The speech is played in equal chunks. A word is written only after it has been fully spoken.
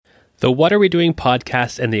The What Are We Doing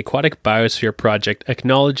podcast and the Aquatic Biosphere Project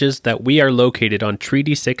acknowledges that we are located on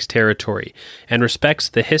Treaty 6 territory and respects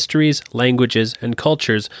the histories, languages, and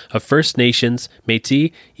cultures of First Nations,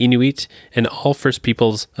 Métis, Inuit, and all First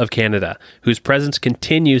Peoples of Canada, whose presence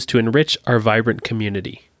continues to enrich our vibrant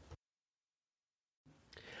community.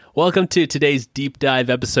 Welcome to today's deep dive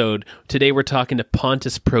episode. Today we're talking to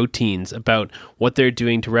Pontus Proteins about what they're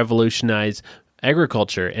doing to revolutionize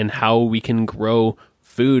agriculture and how we can grow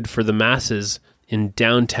food for the masses in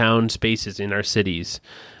downtown spaces in our cities,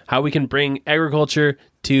 how we can bring agriculture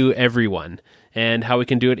to everyone, and how we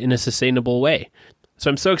can do it in a sustainable way. So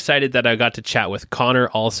I'm so excited that I got to chat with Connor,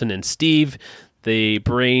 Olson, and Steve, the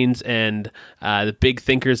brains and the big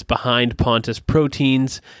thinkers behind Pontus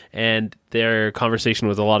Proteins, and their conversation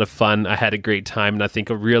was a lot of fun. I had a great time, and I think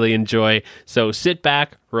you'll really enjoy. So sit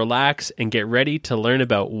back, relax, and get ready to learn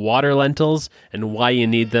about water lentils and why you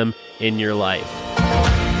need them in your life.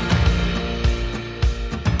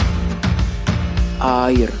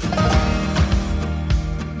 Air.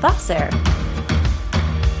 Wasser.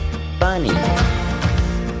 Pani.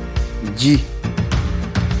 G.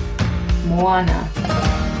 Moana.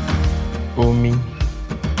 Umi.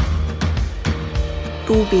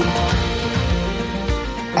 Tubig.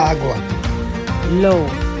 Agua. Low.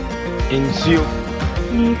 Insio.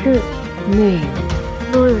 你是你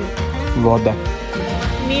Luri Voda.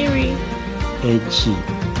 Miri Echi.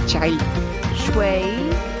 Chai. 水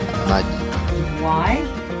Magi. Why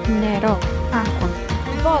Nero Aqua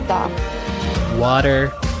Voda. What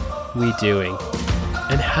are we doing?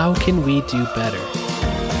 And how can we do better?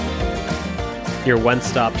 Your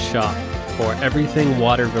one-stop shop for everything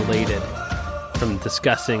water-related, from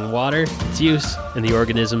discussing water, its use, and the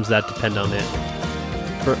organisms that depend on it.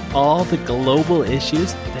 For all the global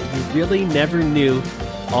issues that you really never knew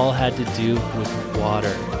all had to do with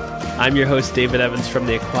water. I'm your host, David Evans from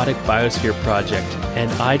the Aquatic Biosphere Project, and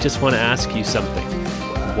I just want to ask you something.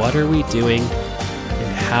 What are we doing,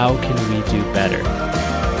 and how can we do better?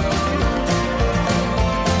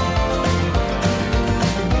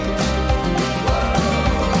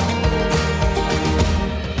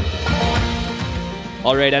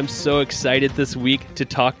 All right, I'm so excited this week to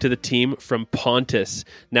talk to the team from Pontus.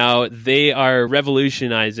 Now, they are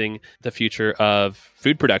revolutionizing the future of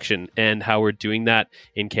food production and how we're doing that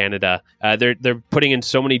in Canada. They're putting in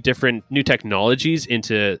so many different new technologies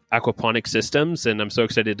into aquaponic systems, and I'm so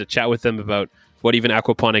excited to chat with them about what even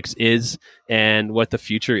aquaponics is and what the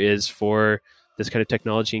future is for this kind of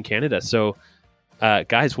technology in Canada. So,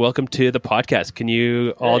 guys, welcome to the podcast. Can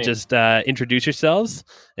you all just introduce yourselves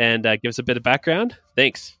and give us a bit of background?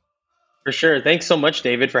 Thanks. For sure. Thanks so much,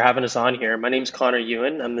 David, for having us on here. My name's Connor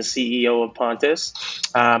Ewan. I'm the CEO of Pontus.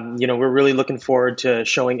 We're really looking forward to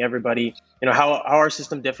showing everybody, how our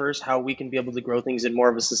system differs, how we can be able to grow things in more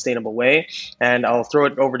of a sustainable way. And I'll throw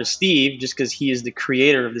it over to Steve, just because he is the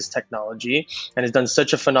creator of this technology and has done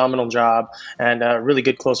such a phenomenal job and a really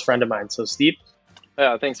good close friend of mine. So, Steve.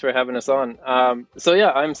 Yeah, thanks for having us on. I'm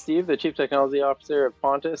Steve, the Chief Technology Officer of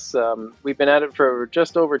Pontus. We've been at it for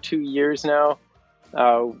just over 2 years now.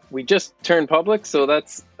 We just turned public, so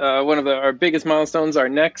that's one of our biggest milestones. Our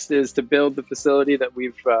next is to build the facility that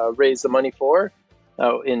we've raised the money for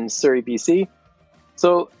in Surrey, BC.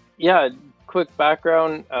 So, quick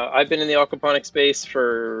background. I've been in the aquaponics space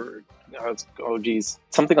for,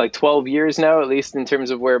 something like 12 years now, at least in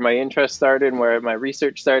terms of where my interest started and where my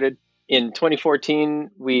research started. In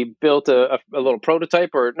 2014, we built a little prototype,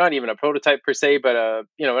 or not even a prototype per se, but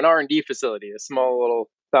an R&D facility, a small little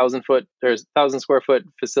 1,000 square foot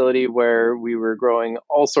facility where we were growing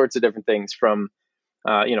all sorts of different things, from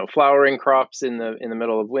flowering crops in the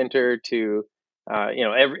middle of winter to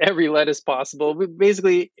every lettuce possible.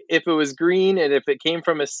 Basically, if it was green and if it came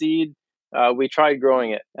from a seed, we tried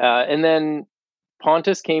growing it. And then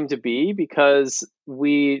Pontus came to be because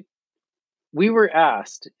we were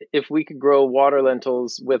asked if we could grow water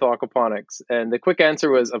lentils with aquaponics. And the quick answer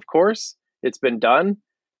was, of course. It's been done.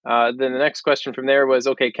 Then the next question from there was,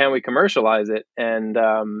 okay, can we commercialize it? And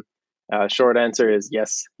short answer is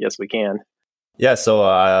yes, we can. Yeah, so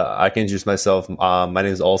I can introduce myself. My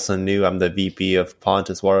name is Olson New. I'm the VP of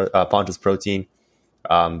Pontus Protein.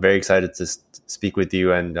 Very excited to speak with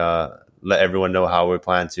you and let everyone know how we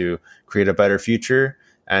plan to create a better future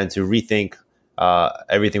and to rethink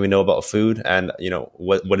everything we know about food and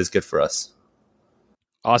what is good for us.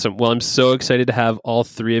 Awesome. Well, I'm so excited to have all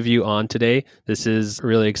three of you on today. This is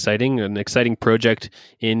really exciting, an exciting project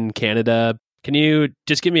in Canada. Can you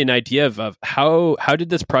just give me an idea of how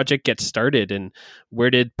did this project get started, and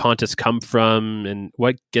where did Pontus come from, and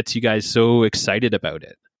what gets you guys so excited about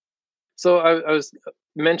it? So I was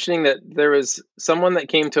mentioning that there was someone that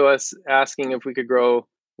came to us asking if we could grow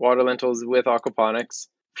water lentils with aquaponics.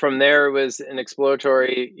 From there was an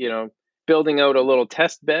exploratory, building out a little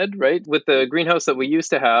test bed, right? With the greenhouse that we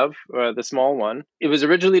used to have, the small one, it was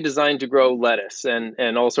originally designed to grow lettuce and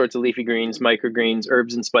all sorts of leafy greens, microgreens,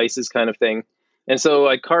 herbs and spices kind of thing. And so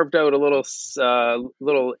I carved out a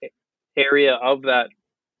little area of that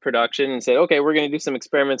production and said, okay, we're going to do some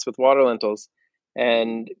experiments with water lentils,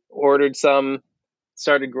 and ordered some,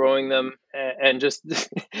 started growing them, and just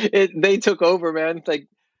they took over, man. Like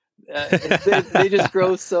they just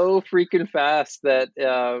grow so freaking fast that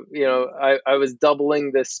I was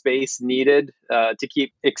doubling the space needed to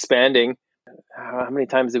keep expanding. How many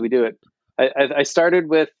times did we do it? I started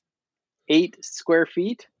with 8 square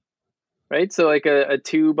feet, right? So like a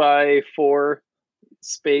 2x4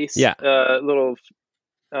 space, little.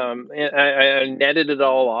 I netted it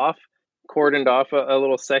all off, cordoned off a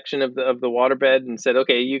little section of the waterbed, and said,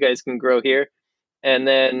 "Okay, you guys can grow here." And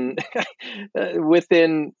then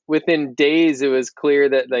within days, it was clear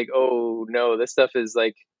that like, oh no, this stuff is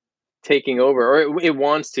like taking over, or it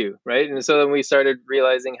wants to, right? And so then we started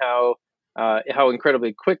realizing how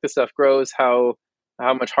incredibly quick the stuff grows, how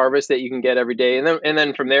much harvest that you can get every day, and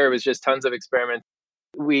then from there it was just tons of experiments.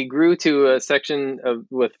 We grew to a section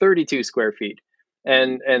with 32 square feet.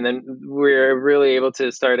 And then we're really able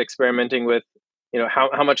to start experimenting with,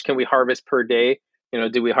 how much can we harvest per day?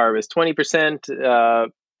 Do we harvest 20%?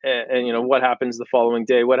 And what happens the following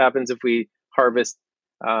day? What happens if we harvest,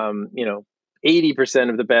 80%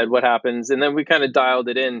 of the bed? What happens? And then we kind of dialed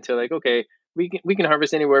it in to like, okay, we can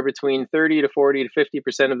harvest anywhere between 30 to 40 to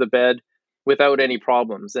 50% of the bed without any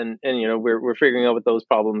problems. And we're figuring out what those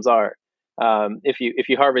problems are. If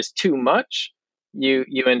you harvest too much,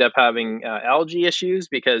 you end up having algae issues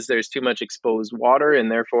because there's too much exposed water,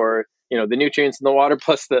 and therefore the nutrients in the water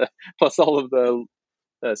plus all of the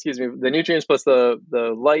nutrients plus the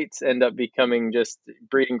lights end up becoming just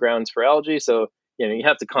breeding grounds for algae. So you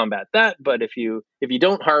have to combat that. But if you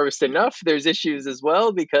don't harvest enough, there's issues as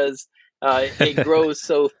well, because it grows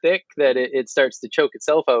so thick that it starts to choke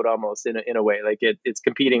itself out almost in a way, like it's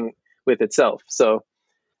competing with itself. So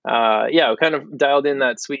we kind of dialed in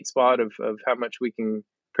that sweet spot of how much we can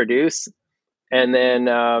produce, and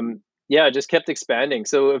then just kept expanding.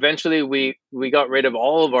 So eventually we got rid of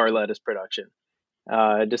all of our lettuce production.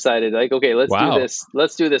 Decided like, okay,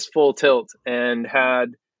 let's do this full tilt, and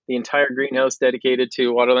had the entire greenhouse dedicated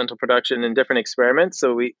to water lentil production and different experiments.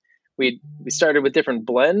 So we started with different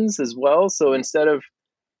blends as well. So instead of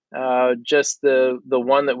just the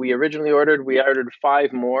one that we originally ordered, we ordered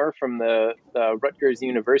 5 more from the Rutgers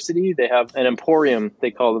University. They have an emporium,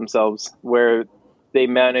 they call themselves, where they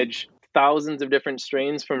manage thousands of different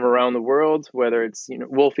strains from around the world, whether it's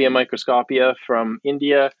Wolfia microscopia from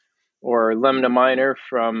India, or Lemna minor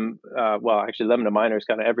from actually Lemna minor is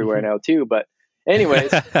kind of everywhere now too. But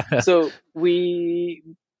anyways, so we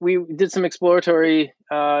did some exploratory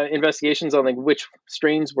investigations on like which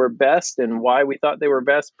strains were best and why we thought they were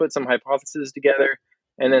best, put some hypotheses together,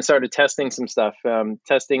 and then started testing some stuff,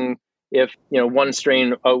 testing if one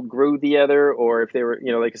strain outgrew the other, or if they were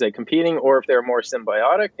like I said, competing, or if they were more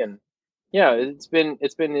symbiotic. And it's been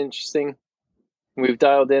interesting. We've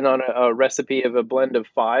dialed in on a recipe of a blend of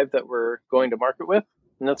 5 that we're going to market with,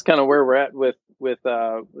 and that's kind of where we're at with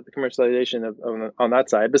the commercialization on that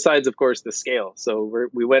side. Besides, of course, the scale. So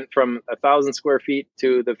we went from 1,000 square feet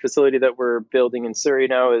to the facility that we're building in Surrey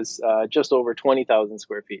now is just over 20,000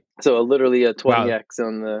 square feet. So literally a 20x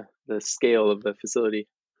on the scale of the facility.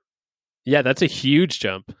 Yeah, that's a huge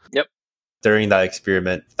jump. Yep. During that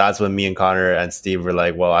experiment, that's when me and Connor and Steve were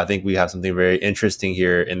like, well, I think we have something very interesting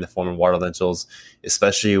here in the form of water lentils,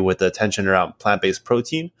 especially with the attention around plant-based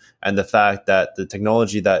protein and the fact that the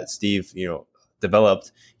technology that Steve,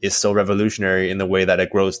 developed is so revolutionary in the way that it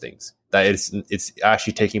grows things, that it's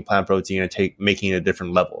actually taking plant protein and making it a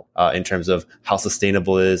different level in terms of how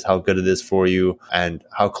sustainable it is, how good it is for you, and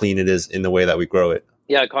how clean it is in the way that we grow it.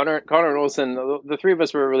 Yeah, Connor and Olsen, the 3 of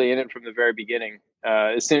us were really in it from the very beginning.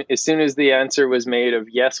 As soon as the answer was made of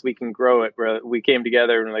yes, we can grow it, we came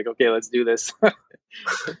together and were like, okay, let's do this.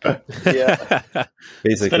 Yeah,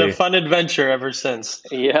 basically, it's been a fun adventure ever since.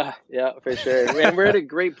 Yeah, for sure. And we're at a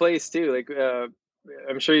great place too. Like,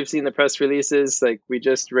 I'm sure you've seen the press releases. Like, we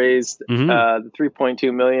just raised the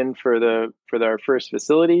 $3.2 million for our first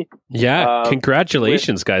facility. Yeah,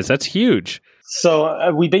 congratulations, guys! That's huge.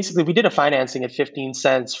 So we did a financing at 15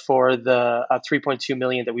 cents for the 3.2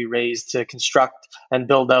 million that we raised to construct and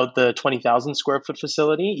build out the 20,000 square foot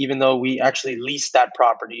facility, even though we actually leased that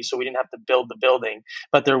property. So we didn't have to build the building,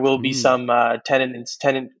 but there will be some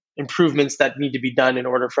tenant improvements that need to be done in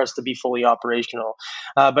order for us to be fully operational.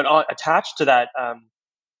 But attached to that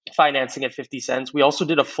financing at 50 cents, we also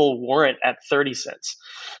did a full warrant at 30 cents.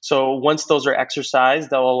 So once those are exercised,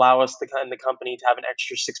 they'll allow us, the company, to have an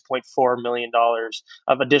extra $6.4 million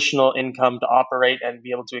of additional income to operate and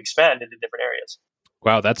be able to expand into different areas.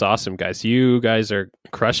 Wow, that's awesome, guys. You guys are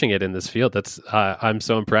crushing it in this field. That's I'm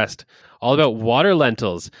so impressed. All about water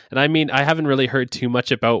lentils. And I mean, I haven't really heard too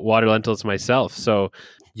much about water lentils myself. So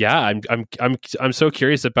yeah, I'm so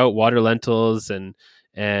curious about water lentils and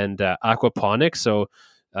aquaponics. So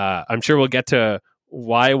I'm sure we'll get to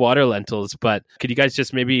why water lentils, but could you guys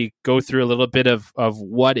just maybe go through a little bit of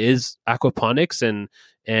what is aquaponics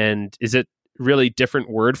and is it really different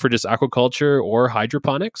word for just aquaculture or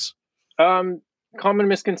hydroponics? Common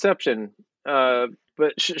misconception, but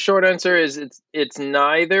short answer is it's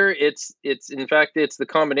neither. It's in fact it's the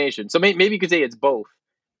combination. So maybe you could say it's both,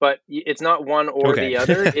 but it's not one or the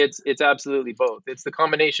other. It's absolutely both. It's the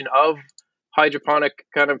combination of hydroponic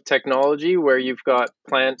kind of technology where you've got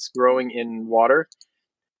plants growing in water.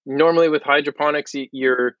 Normally with hydroponics,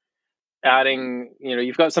 you're adding,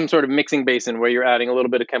 you've got some sort of mixing basin where you're adding a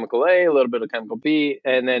little bit of chemical A, a little bit of chemical B,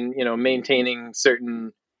 and then, maintaining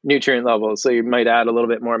certain nutrient levels. So you might add a little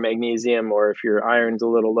bit more magnesium, or if your iron's a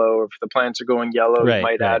little low, or if the plants are going yellow, you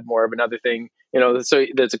might add more of another thing, so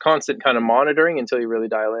there's a constant kind of monitoring until you really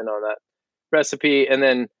dial in on that recipe. And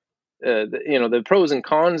then the pros and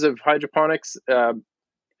cons of hydroponics.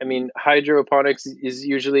 Hydroponics is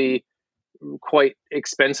usually quite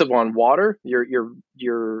expensive on water.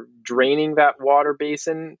 You're draining that water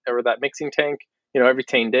basin or that mixing tank, every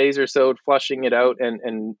 10 days or so, flushing it out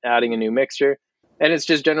and adding a new mixture. And it's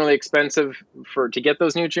just generally expensive to get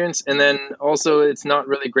those nutrients. And then also it's not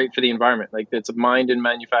really great for the environment. Like, it's mined and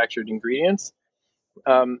manufactured ingredients.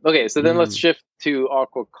 Okay, so then let's shift to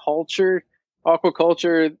aquaculture.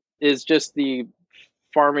 Aquaculture is just the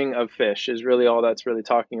farming of fish is really all that's really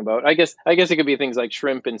talking about. I guess it could be things like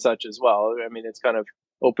shrimp and such as well. I mean, it's kind of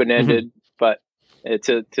open-ended, but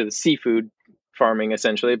to the seafood farming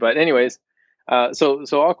essentially. But anyways, so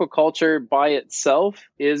aquaculture by itself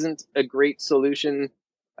isn't a great solution.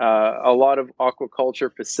 A lot of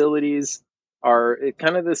aquaculture facilities are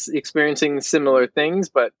kind of experiencing similar things,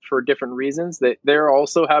 but for different reasons. They're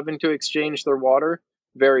also having to exchange their water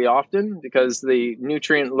very often because the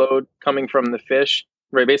nutrient load coming from the fish,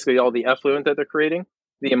 right, basically all the effluent that they're creating,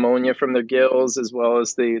 the ammonia from their gills, as well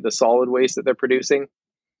as the solid waste that they're producing,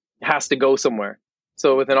 has to go somewhere.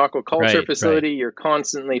 So with an aquaculture facility, you're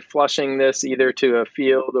constantly flushing this either to a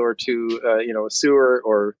field or to a sewer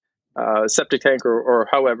or septic tank or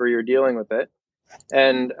however you're dealing with it.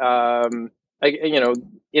 And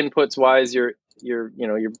inputs wise, you're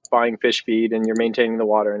buying fish feed and you're maintaining the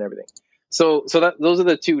water and everything. So those are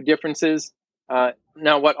the two differences.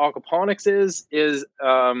 Now, what aquaponics is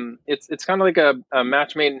it's kind of like a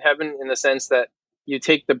match made in heaven, in the sense that you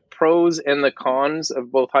take the pros and the cons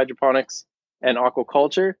of both hydroponics and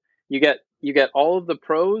aquaculture. You get all of the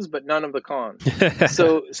pros, but none of the cons.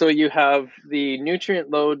 So you have the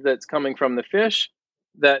nutrient load that's coming from the fish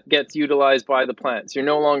that gets utilized by the plants. You're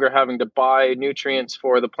no longer having to buy nutrients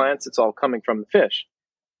for the plants. It's all coming from the fish.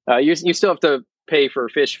 You still have to pay for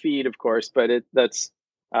fish feed, of course, but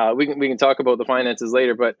we can talk about the finances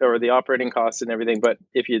later, or the operating costs and everything. But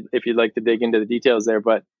if you'd like to dig into the details there,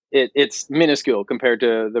 but it's minuscule compared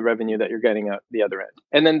to the revenue that you're getting at the other end.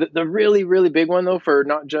 And then the really, really big one, though, for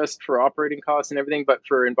not just for operating costs and everything, but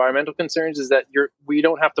for environmental concerns, is that we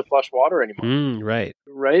don't have to flush water anymore.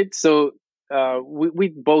 Right. So we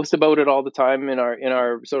boast about it all the time in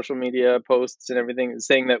our social media posts and everything,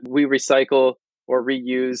 saying that we recycle or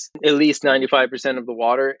reuse at least 95% of the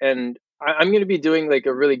water. And I'm going to be doing like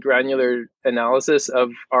a really granular analysis of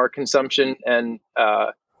our consumption and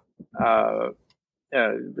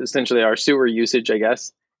essentially our sewer usage, I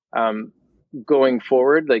guess, going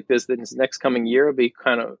forward. Like this next coming year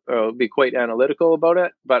will be quite analytical about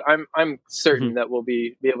it. But I'm certain that we'll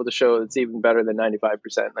be able to show it's even better than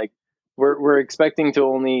 95%. Like we're expecting to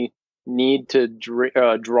only need to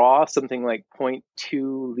draw something like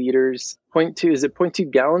 0.2 liters. 0.2, is it 0.2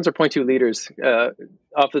 gallons or 0.2 liters?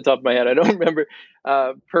 Off the top of my head, I don't remember,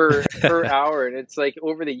 per hour. And it's like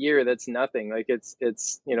over the year, that's nothing. Like it's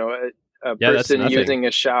a person using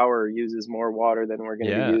a shower uses more water than we're going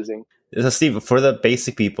to be using. So Steve, for the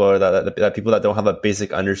basic people, or the people that don't have a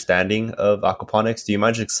basic understanding of aquaponics, do you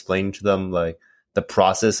mind just explaining to them like the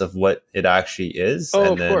process of what it actually is?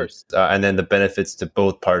 Of course. And then the benefits to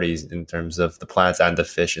both parties in terms of the plants and the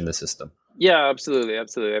fish in the system. Yeah, absolutely. I'm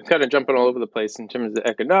kind of jumping all over the place in terms of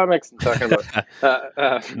economics and talking about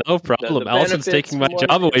No problem. the Allison's benefits taking my from one-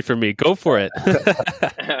 job away from me. Go for it.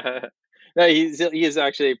 No, he's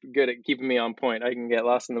actually good at keeping me on point. I can get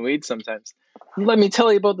lost in the weeds sometimes. Let me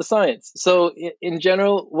tell you about the science. So, in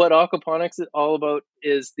general, what aquaponics is all about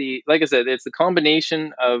is like I said, it's the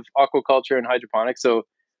combination of aquaculture and hydroponics. So,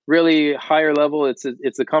 really higher level, it's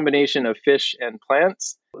a combination of fish and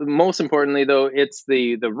plants. Most importantly, though, it's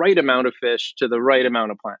the right amount of fish to the right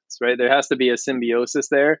amount of plants. Right, there has to be a symbiosis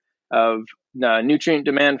there of nutrient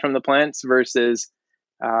demand from the plants versus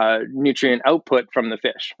nutrient output from the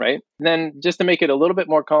fish, right? And then just to make it a little bit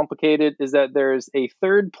more complicated is that there's a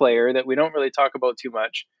third player that we don't really talk about too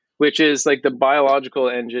much, which is like the biological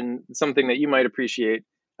engine, something that you might appreciate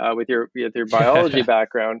with your biology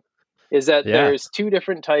background, is that there's two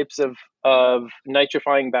different types of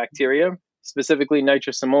nitrifying bacteria, specifically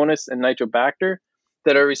Nitrosomonas and Nitrobacter,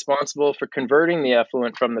 that are responsible for converting the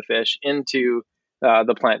effluent from the fish into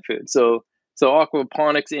the plant food. So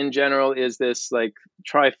aquaponics in general is this like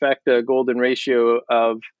trifecta golden ratio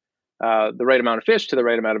of the right amount of fish to the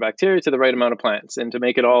right amount of bacteria to the right amount of plants, and to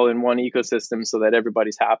make it all in one ecosystem so that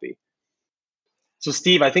everybody's happy. So,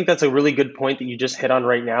 Steve, I think that's a really good point that you just hit on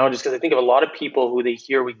right now, just because I think of a lot of people who they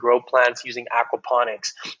hear we grow plants using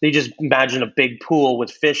aquaponics. They just imagine a big pool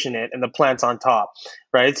with fish in it and the plants on top,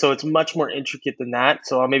 right? So it's much more intricate than that.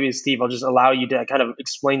 So maybe, Steve, I'll just allow you to kind of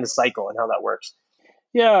explain the cycle and how that works.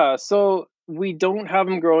 Yeah, so we don't have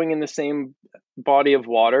them growing in the same body of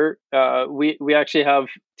water. We actually have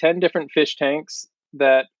 10 different fish tanks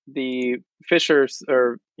that the fish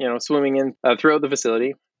are swimming in throughout the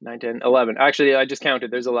facility. 9, 10, 11. Actually, I just counted.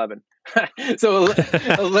 There's 11. So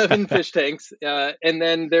 11 fish tanks. And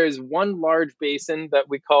then there's one large basin that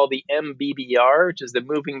we call the MBBR, which is the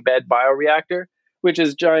moving bed bioreactor, which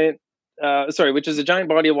is a giant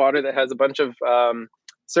body of water that has a bunch of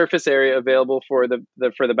surface area available for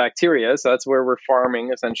the bacteria. So that's where we're farming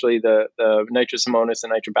essentially the Nitrosomonas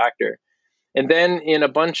and Nitrobacter. And then in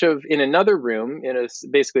another room,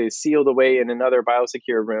 basically sealed away in another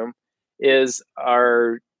biosecure room, is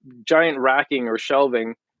our giant racking or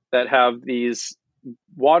shelving that have these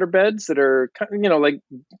water beds that are kind of, like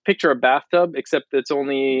picture a bathtub, except it's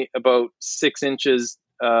only about 6 inches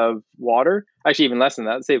of water. Actually, even less than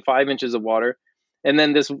that. Say 5 inches of water. And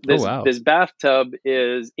then this bathtub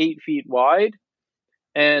is 8 feet wide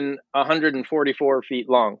and 144 feet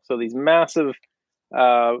long. So these massive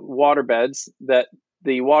water beds that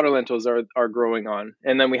the water lentils are growing on.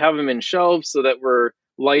 And then we have them in shelves so that we're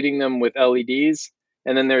lighting them with LEDs.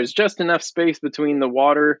 And then there's just enough space between the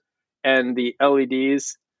water and the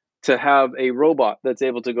LEDs to have a robot that's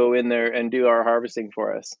able to go in there and do our harvesting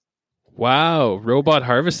for us. Wow, robot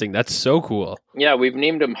harvesting. That's so cool. Yeah, we've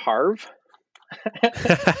named him Harv.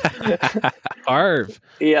 Harv.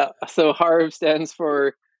 Yeah, so Harv stands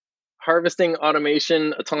for Harvesting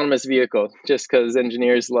Automation Autonomous Vehicle, just because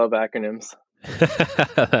engineers love acronyms.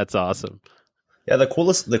 That's awesome. Yeah, the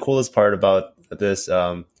coolest part about this,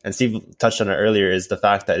 and Steve touched on it earlier, is the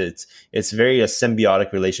fact that it's very a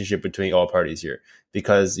symbiotic relationship between all parties here.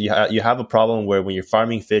 Because you have a problem where when you're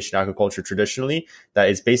farming fish in aquaculture traditionally, that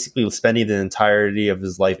it's basically spending the entirety of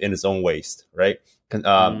his life in its own waste, right?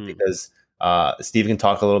 Because Steve can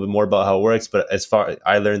talk a little bit more about how it works, but as far as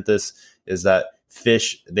I learned this is that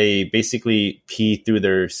fish, they basically pee through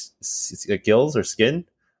their gills or skin,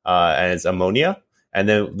 and it's ammonia. And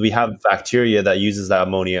then we have bacteria that uses that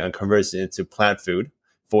ammonia and converts it into plant food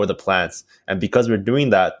for the plants. And because we're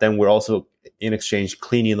doing that, then we're also in exchange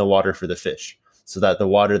cleaning the water for the fish, so that the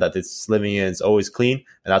water that it's living in is always clean.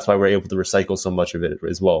 And that's why we're able to recycle so much of it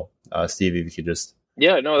as well. Steve, if you could just...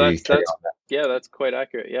 Yeah, no, that's quite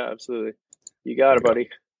accurate. Yeah, absolutely. You got it, buddy.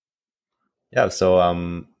 Yeah,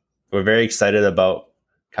 so we're very excited about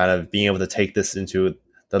kind of being able to take this into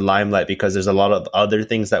the limelight, because there's a lot of other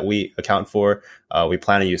things that we account for. We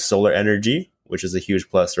plan to use solar energy, which is a huge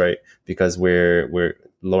plus, right? Because we're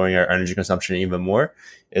lowering our energy consumption even more,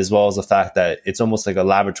 as well as the fact that it's almost like a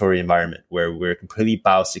laboratory environment where we're completely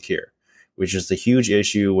biosecure, which is the huge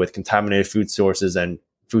issue with contaminated food sources and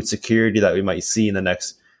food security that we might see in the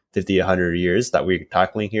next 50, 100 years that we're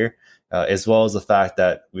tackling here, as well as the fact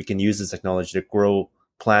that we can use this technology to grow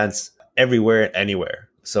plants everywhere and anywhere,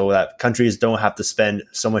 so that countries don't have to spend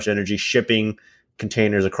so much energy shipping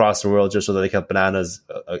containers across the world just so that they can have bananas,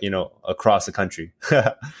 across the country.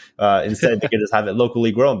 Instead, they can just have it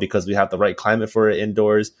locally grown because we have the right climate for it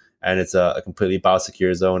indoors, and it's a completely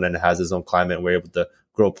biosecure zone, and it has its own climate. We're able to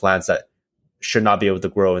grow plants that should not be able to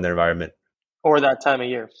grow in their environment. Or that time of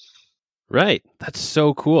year. Right. That's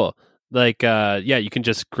so cool. Like, you can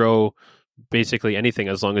just grow basically anything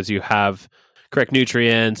as long as you have correct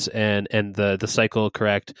nutrients and the cycle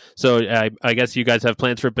correct. So I guess you guys have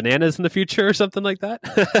plans for bananas in the future or something like that.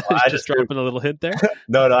 I just dropping a little hint there.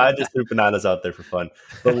 No, I just threw bananas out there for fun.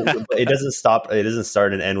 But it doesn't stop. It doesn't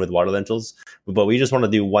start and end with water lentils. But we just want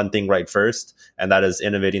to do one thing right first, and that is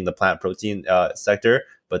innovating the plant protein sector.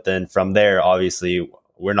 But then from there, obviously,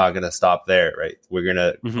 we're not going to stop there, right? We're going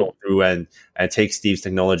to go through and take Steve's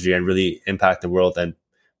technology and really impact the world and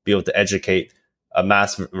be able to educate a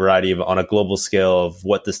mass variety of on a global scale of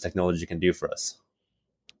what this technology can do for us.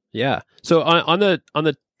 Yeah. So on the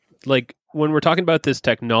like when we're talking about this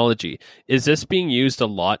technology, is this being used a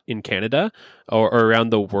lot in Canada or around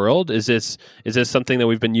the world? Is this something that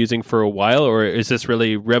we've been using for a while, or is this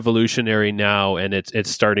really revolutionary now and it's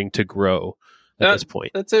starting to grow at this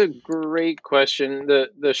point? That's a great question.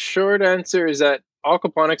 The short answer is that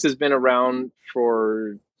aquaponics has been around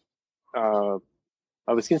for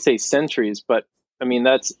I was going to say centuries, but I mean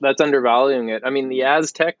that's undervaluing it. I mean, the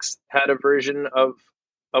Aztecs had a version of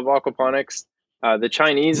aquaponics. The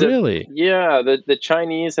Chinese, really, the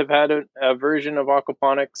Chinese have had a version of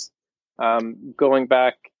aquaponics going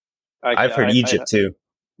back. I've heard Egypt too.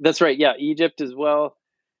 That's right. Yeah, Egypt as well.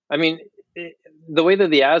 I mean, the way that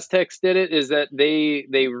the Aztecs did it is that they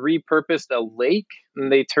repurposed a lake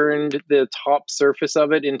and they turned the top surface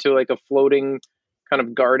of it into like a floating kind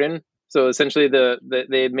of garden. So essentially,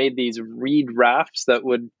 they had made these reed rafts that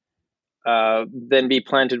would then be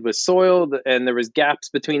planted with soil, and there was gaps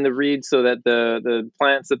between the reeds so that the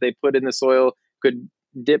plants that they put in the soil could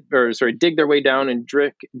dig their way down and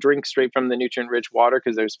drink straight from the nutrient-rich water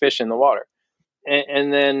because there's fish in the water.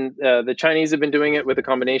 And then the Chinese have been doing it with a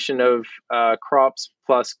combination of crops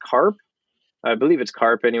plus carp. I believe it's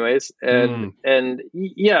carp, anyways. And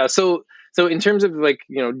yeah, so in terms of like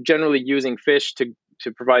generally using fish to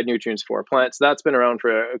provide nutrients for plants, that's been around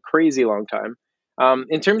for a crazy long time.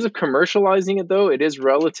 In terms of commercializing it, though, it is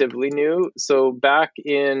relatively new. So back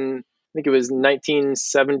in, I think it was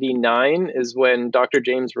 1979 is when Dr.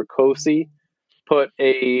 James Ricosi put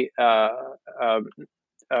a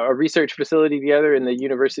research facility together in the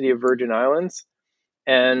University of Virgin Islands.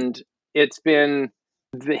 And it's been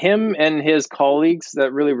him and his colleagues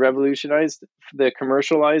that really revolutionized the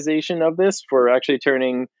commercialization of this for actually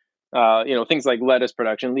turning things like lettuce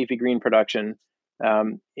production, leafy green production,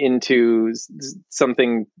 into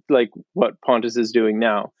something like what Pontus is doing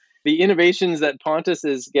now. The innovations that Pontus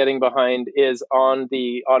is getting behind is on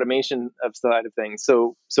the automation side of things.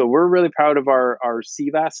 So we're really proud of our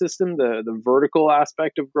CVAS system, the vertical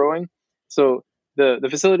aspect of growing. So the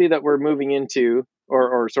facility that we're moving into,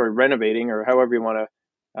 or renovating, or however you want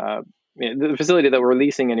to, the facility that we're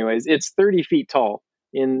leasing anyways, it's 30 feet tall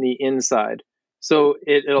in the inside. So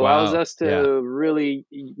it allows us to really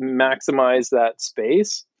maximize that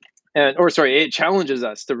space, it challenges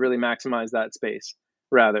us to really maximize that space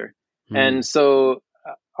rather. And so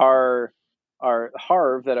our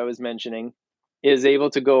Harv that I was mentioning is able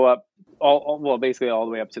to go up basically all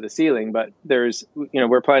the way up to the ceiling. But there's,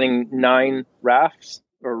 we're planning 9 rafts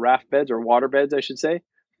or raft beds or water beds, I should say,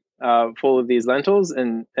 full of these lentils,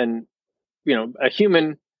 and a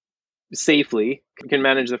human safely can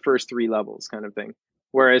manage the first 3 levels kind of thing,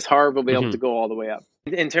 whereas Harv will be able to go all the way up.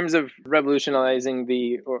 In terms of revolutionizing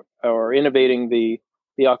or innovating the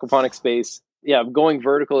aquaponic space, going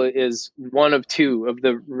vertical is one of 2 of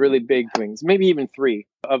the really big things, maybe even 3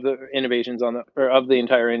 of the innovations of the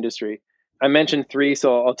entire industry. I mentioned 3,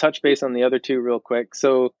 so I'll touch base on the other 2 real quick.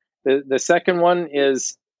 So the second one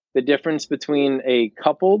is the difference between a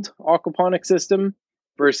coupled aquaponic system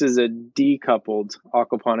versus a decoupled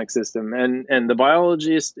aquaponic system. And the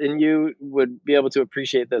biologist in you would be able to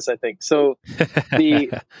appreciate this, I think. So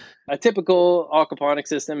a typical aquaponic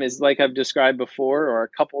system is like I've described before, or a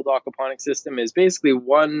coupled aquaponic system is basically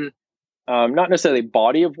one, not necessarily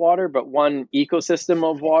body of water, but one ecosystem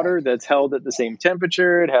of water that's held at the same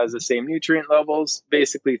temperature. It has the same nutrient levels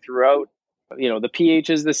basically throughout. The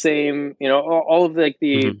pH is the same, all of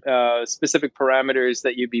the specific parameters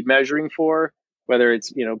that you'd be measuring for, whether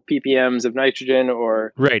it's, ppms of nitrogen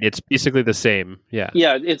or... Right, it's basically the same, yeah.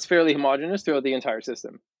 Yeah, it's fairly homogeneous throughout the entire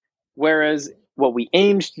system. Whereas what we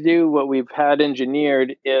aimed to do, what we've had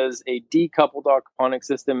engineered, is a decoupled aquaponic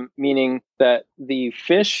system, meaning that the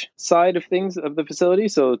fish side of things of the facility,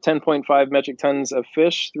 so 10.5 metric tons of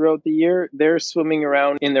fish throughout the year, they're swimming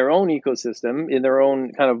around in their own ecosystem, in their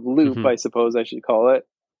own kind of loop, I suppose I should call it.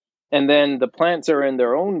 And then the plants are in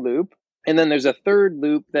their own loop. And then there's a third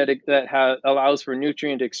loop that allows for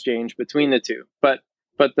nutrient exchange between the 2. But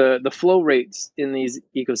the flow rates in these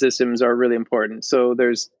ecosystems are really important. So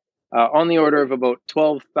there's on the order of about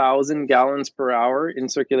 12,000 gallons per hour in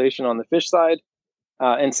circulation on the fish side,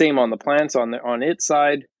 and same on the plants on its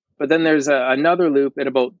side. But then there's another loop at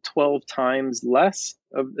about 12 times less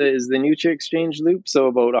is the nutrient exchange loop, so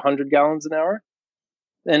about 100 gallons an hour.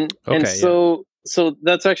 And so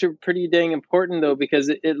that's actually pretty dang important, though, because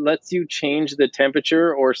it lets you change the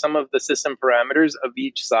temperature or some of the system parameters of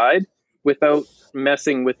each side without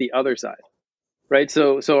messing with the other side, right?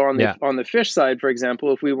 So on the fish side, for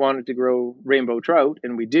example, if we wanted to grow rainbow trout,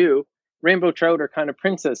 and we do, rainbow trout are kind of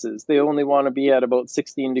princesses. They only want to be at about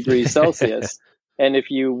 16 degrees Celsius. And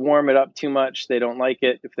if you warm it up too much, they don't like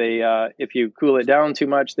it. If you cool it down too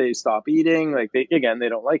much, they stop eating. They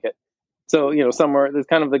don't like it. So, somewhere there's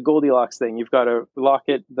kind of the Goldilocks thing. You've got to lock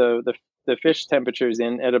the fish temperatures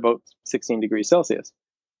in at about 16 degrees Celsius.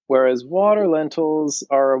 Whereas water lentils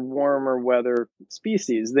are a warmer weather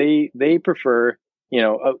species. They prefer,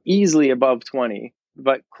 easily above 20,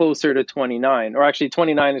 but closer to 29, or actually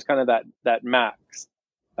 29 is kind of that max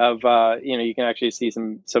of, you can actually see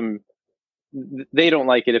some, they don't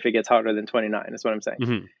like it if it gets hotter than 29, is what I'm saying.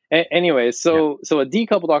 Mm-hmm. Anyway, so a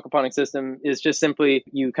decoupled aquaponic system is just simply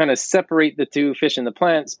you kind of separate the two, fish and the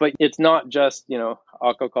plants, but it's not just,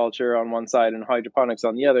 aquaculture on one side and hydroponics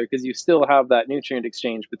on the other, because you still have that nutrient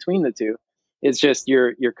exchange between the two. It's just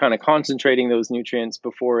you're kind of concentrating those nutrients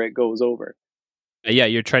before it goes over. Yeah,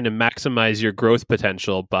 you're trying to maximize your growth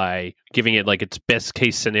potential by giving it its best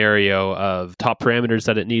case scenario of top parameters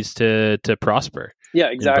that it needs to prosper. Yeah,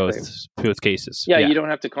 exactly. In both cases. Yeah, you don't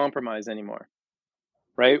have to compromise anymore,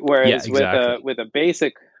 right? Whereas with a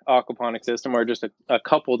basic aquaponic system or just a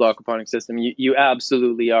coupled aquaponic system, you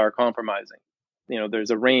absolutely are compromising. There's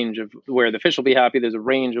a range of where the fish will be happy. There's a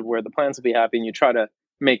range of where the plants will be happy, and you try to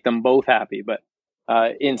make them both happy. But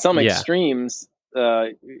in some extremes,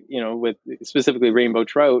 with specifically rainbow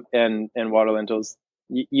trout and water lentils,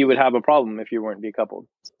 you would have a problem if you weren't decoupled.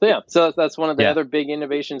 So that's one of the other big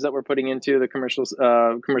innovations that we're putting into the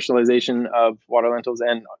commercialization of water lentils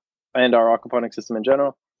and our aquaponic system in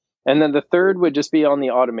general. And then the third would just be on the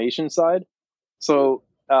automation side. So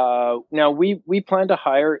now we plan to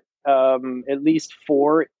hire at least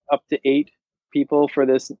 4 up to 8 people for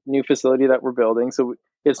this new facility that we're building. So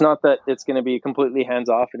it's not that it's going to be completely hands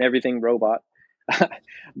off and everything robot.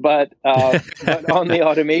 but on the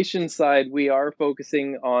automation side, we are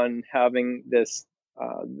focusing on having this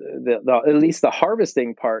at least the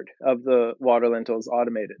harvesting part of the water lentils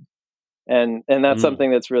automated, and that's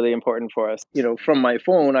something that's really important for us. From my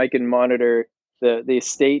phone, I can monitor the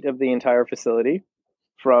state of the entire facility.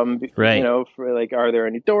 From are there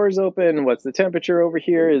any doors open? What's the temperature over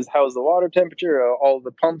here? How's the water temperature? Are all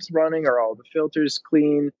the pumps running? Are all the filters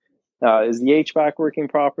clean? Is the HVAC working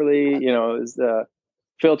properly? Is the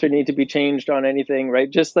filter need to be changed on anything? Right,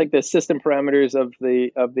 just like the system parameters of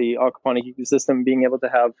the aquaponic ecosystem, being able to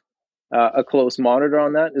have a close monitor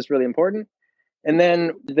on that is really important. And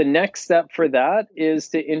then the next step for that is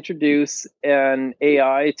to introduce an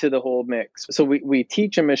AI to the whole mix. So we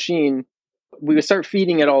teach a machine. We would start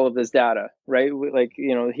feeding it all of this data, right?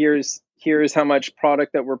 Here's how much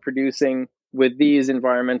product that we're producing with these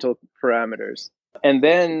environmental parameters, and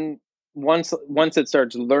then once it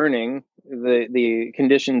starts learning the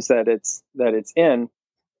conditions that it's in,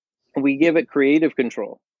 we give it creative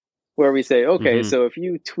control, where we say, okay, so if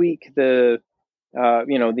you tweak the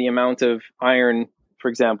amount of iron, for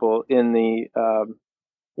example, in the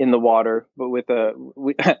water, but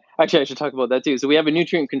actually I should talk about that too. So we have a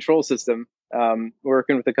nutrient control system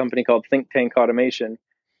working with a company called Think Tank Automation,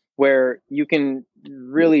 where you can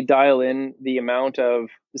really dial in the amount of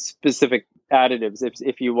specific additives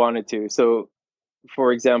if you wanted to. So,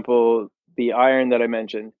 for example, the iron that I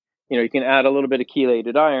mentioned, you can add a little bit of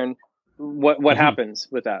chelated iron. What happens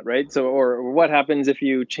with that, right? So, or what happens if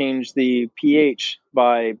you change the pH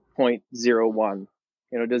by 0.01?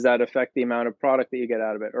 Does that affect the amount of product that you get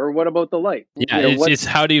out of it? Or what about the light? Yeah, it's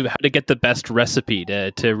how to get the best recipe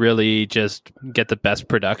to really just get the best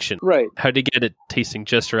production. Right. How to get it tasting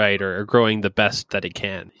just right or growing the best that it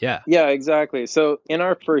can. Yeah. Yeah, exactly. So in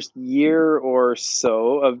our first year or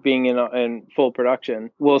so of being in full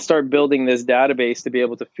production, we'll start building this database to be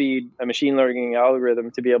able to feed a machine learning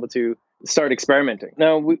algorithm to be able to start experimenting.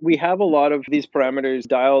 Now, we have a lot of these parameters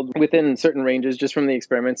dialed within certain ranges just from the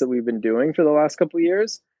experiments that we've been doing for the last couple of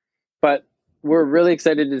years. But we're really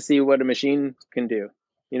excited to see what a machine can do.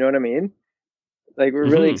 You know what I mean? We're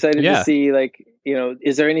really excited to see,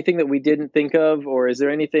 is there anything that we didn't think of, or is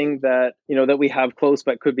there anything that, that we have close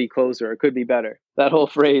but could be closer or could be better? That whole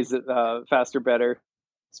phrase, faster, better,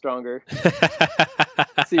 stronger.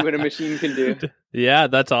 See what a machine can do. Yeah,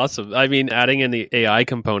 that's awesome. I mean, adding in the AI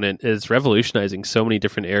component is revolutionizing so many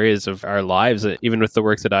different areas of our lives, even with the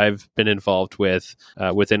work that I've been involved with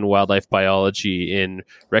within wildlife biology, in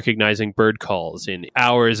recognizing bird calls in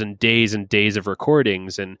hours and days of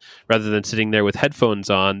recordings. And rather than sitting there with headphones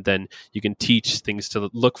on, then you can teach things to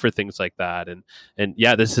look for things like that. And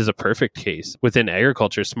yeah, this is a perfect case. Within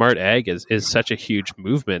agriculture, smart ag is such a huge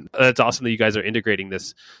movement. It's awesome that you guys are integrating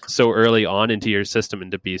this so early on into your system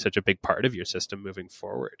and to be such a big part of your system moving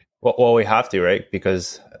forward. Well, we have to, right?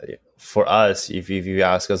 Because for us, if you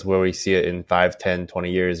ask us where we see it in 5, 10,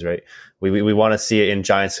 20 years, right? We want to see it in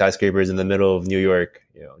giant skyscrapers in the middle of New York.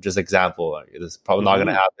 Just example. It's probably not going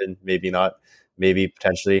to happen. Maybe not. Maybe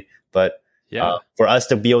potentially. But for us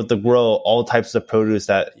to be able to grow all types of produce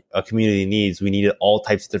that a community needs, we needed all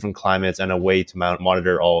types of different climates and a way to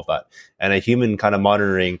monitor all of that. And a human kind of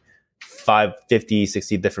monitoring 50,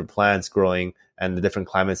 60 different plants growing and the different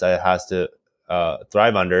climates that it has to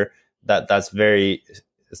thrive under,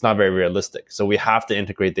 it's not very realistic. So we have to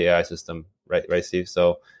integrate the AI system, right, Steve?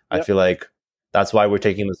 So I feel like that's why we're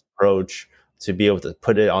taking this approach, to be able to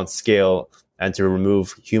put it on scale and to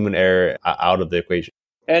remove human error out of the equation.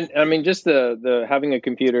 And I mean, just the having a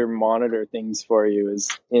computer monitor things for you is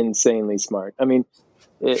insanely smart. I mean,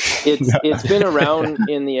 it's been around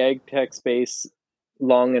in the ag tech space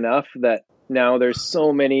long enough that now there's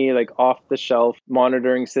so many like off the shelf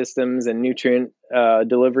monitoring systems and nutrient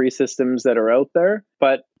delivery systems that are out there,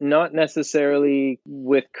 but not necessarily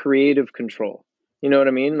with creative control. You know what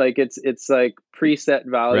I mean? Like it's like preset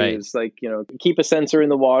values, right. Like, keep a sensor in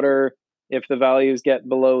the water. If the values get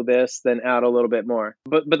below this, then add a little bit more.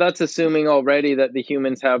 But that's assuming already that the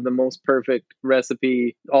humans have the most perfect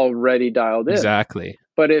recipe already dialed in. Exactly.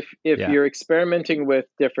 But if you're experimenting with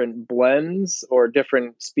different blends or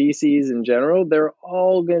different species in general, they're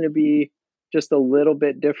all going to be just a little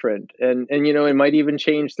bit different. And it might even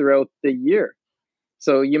change throughout the year.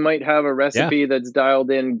 So you might have a recipe that's dialed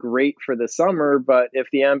in great for the summer, but if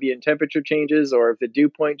the ambient temperature changes or if the dew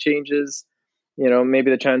point changes, maybe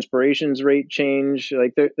the transpirations rate change,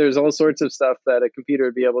 like there's all sorts of stuff that a computer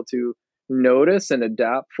would be able to notice and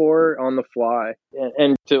adapt for on the fly.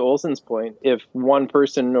 And to Olsen's point, if one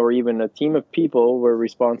person or even a team of people were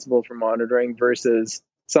responsible for monitoring versus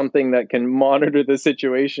something that can monitor the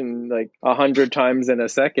situation like 100 times in a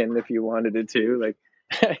second if you wanted it to, like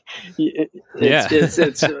it's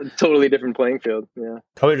a totally different playing field. Yeah.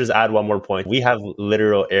 Can we just add one more point? We have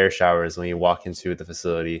literal air showers when you walk into the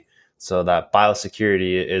facility, so that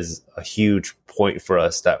biosecurity is a huge point for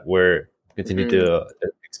us that we're continuing to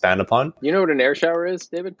expand upon. You know what an air shower is,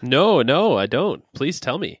 David? No, I don't. Please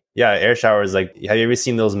tell me. Yeah, air shower is like, have you ever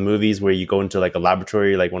seen those movies where you go into like a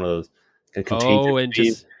laboratory, like one of those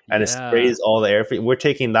containers, and it sprays all the air? We're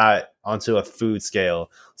taking that onto a food scale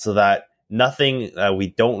so that nothing that we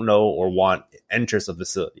don't know or want enters the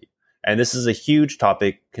facility. And this is a huge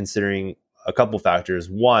topic considering a couple factors.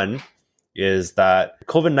 One is that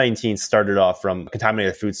COVID-19 started off from a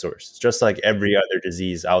contaminated food source, just like every other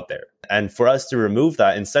disease out there. And for us to remove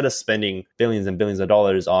that, instead of spending billions and billions of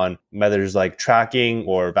dollars on methods like tracking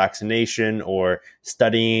or vaccination or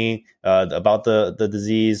studying about the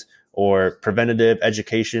disease or preventative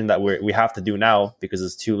education that we have to do now because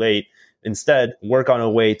it's too late, instead work on a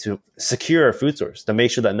way to secure our food source, to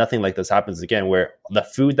make sure that nothing like this happens again, where the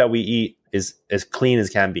food that we eat is as clean as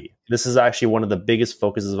can be. This is actually one of the biggest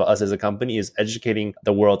focuses of us as a company, is educating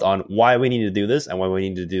the world on why we need to do this and why we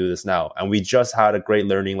need to do this now. And we just had a great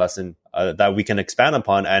learning lesson that we can expand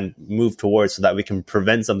upon and move towards, so that we can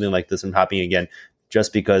prevent something like this from happening again,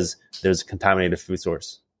 just because there's a contaminated food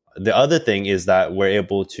source. The other thing is that we're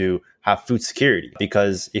able to have food security,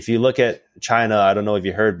 because if you look at China, I don't know if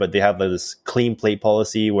you heard, but they have this clean plate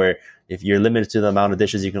policy where if you're limited to the amount of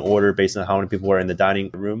dishes you can order based on how many people are in the dining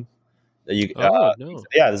room, no.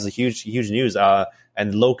 Yeah, this is a huge news.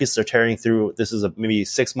 And locusts are tearing through. This is maybe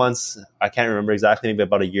 6 months. I can't remember exactly, maybe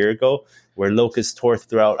about a year ago, where locusts tore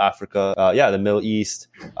throughout Africa. The Middle East.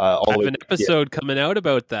 I have an episode coming out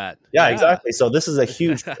about that. Yeah, exactly. So this is a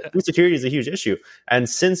huge, food security is a huge issue. And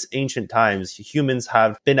since ancient times, humans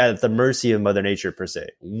have been at the mercy of Mother Nature per se.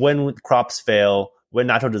 When crops fail, when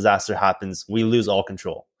natural disaster happens, we lose all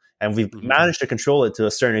control. And we've managed to control it to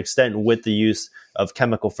a certain extent with the use of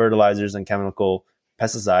chemical fertilizers and chemical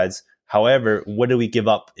pesticides. However, what do we give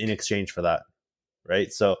up in exchange for that?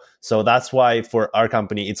 Right. So that's why for our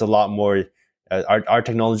company, it's a lot more, our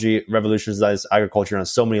technology revolutionizes agriculture on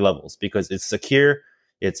so many levels, because it's secure.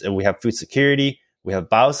 We have food security, we have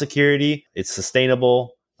biosecurity, it's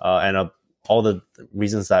sustainable, and all the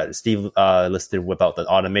reasons that Steve listed about the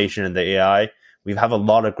automation and the AI. We have a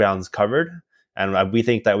lot of grounds covered. And we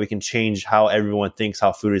think that we can change how everyone thinks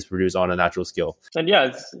how food is produced on a natural scale. And yeah,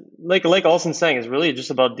 it's like Alson's saying, it's really just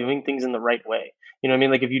about doing things in the right way. You know what I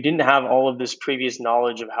mean? Like if you didn't have all of this previous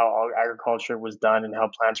knowledge of how agriculture was done and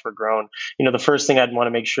how plants were grown, the first thing I'd want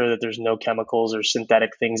to make sure that there's no chemicals or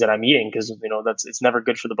synthetic things that I'm eating, because it's never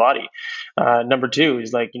good for the body. Number two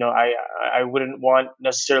is like, I wouldn't want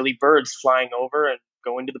necessarily birds flying over and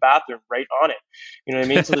go into the bathroom right on it. You know what I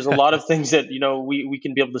mean? So there's a lot of things that, we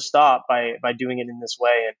can be able to stop by doing it in this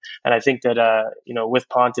way. And I think that, with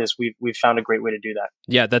Pontus, we've found a great way to do that.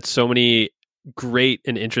 Yeah, that's so many great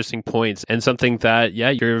and interesting points, and something that,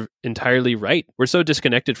 yeah, you're entirely right. We're so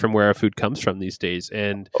disconnected from where our food comes from these days.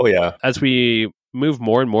 And as we move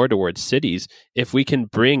more and more towards cities, if we can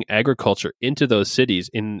bring agriculture into those cities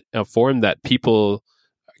in a form that people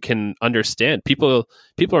can understand, people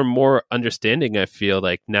are more understanding, I feel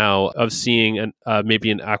like, now, of seeing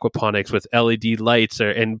maybe an aquaponics with LED lights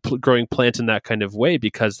and growing plants in that kind of way,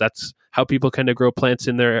 because that's how people kind of grow plants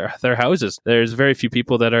in their houses. There's very few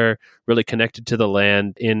people that are really connected to the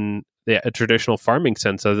land in a traditional farming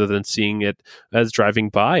sense, other than seeing it as driving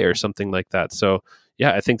by or something like that. So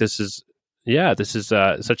yeah, I think this is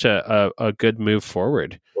such a good move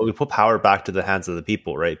forward. Well, we put power back to the hands of the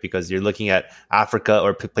people, right? Because you're looking at Africa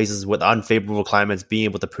or places with unfavorable climates being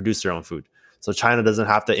able to produce their own food. So China doesn't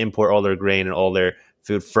have to import all their grain and all their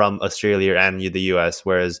food from Australia and the US,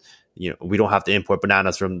 whereas we don't have to import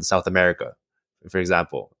bananas from South America, for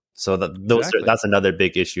example. So that's another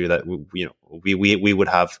big issue that we would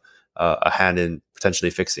have a hand in potentially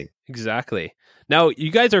fixing. Exactly. Now,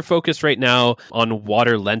 you guys are focused right now on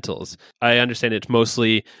water lentils. I understand it's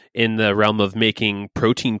mostly in the realm of making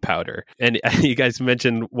protein powder. And you guys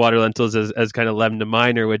mentioned water lentils as kind of lemna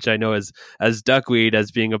minor, which I know as duckweed,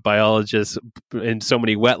 as being a biologist in so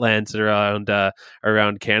many wetlands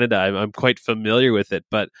around Canada, I'm quite familiar with it.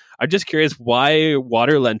 But I'm just curious, why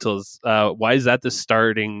water lentils? Why is that the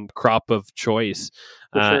starting crop of choice?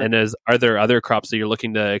 Sure. And are there other crops that you're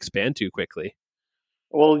looking to expand to quickly?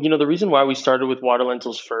 Well, the reason why we started with water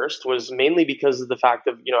lentils first was mainly because of the fact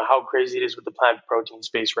of, how crazy it is with the plant protein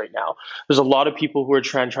space right now. There's a lot of people who are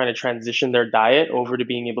trying to transition their diet over to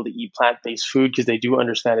being able to eat plant-based food, because they do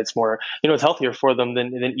understand it's more, it's healthier for them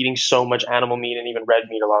than eating so much animal meat and even red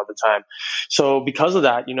meat a lot of the time. So because of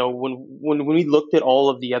that, when we looked at all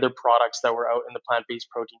of the other products that were out in the plant-based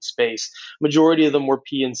protein space, majority of them were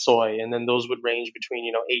pea and soy, and then those would range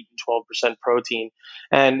between, 8 and 12% protein.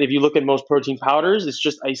 And if you look at most protein powders, it's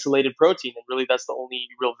just isolated protein, and really that's the only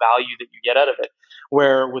real value that you get out of it.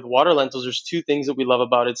 Where with water lentils, there's two things that we love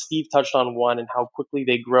about it. Steve touched on one, and how quickly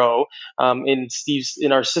they grow. In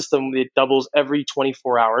our system, it doubles every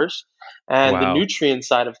 24 hours. And wow. The nutrient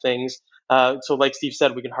side of things, so like Steve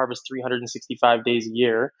said, we can harvest 365 days a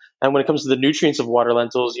year. And when it comes to the nutrients of water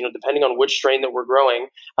lentils, depending on which strain that we're growing,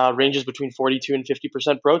 ranges between 42 and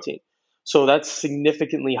 50% protein. So that's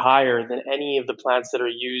significantly higher than any of the plants that are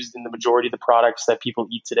used in the majority of the products that people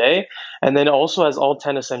eat today. And then also has all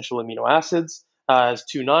 10 essential amino acids, has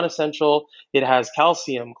 2 non-essential. It has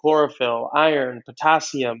calcium, chlorophyll, iron,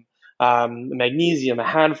 potassium, magnesium, a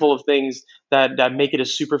handful of things that make it a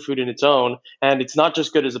superfood in its own. And it's not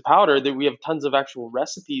just good as a powder, that we have tons of actual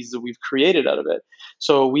recipes that we've created out of it.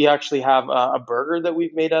 So we actually have a burger that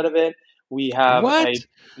we've made out of it. We have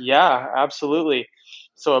yeah, absolutely.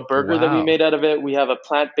 So a burger that we made out of it. We have a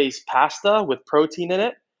plant-based pasta with protein in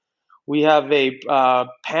it. We have a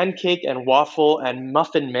pancake and waffle and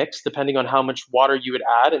muffin mix, depending on how much water you would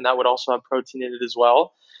add, and that would also have protein in it as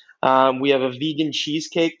well. We have a vegan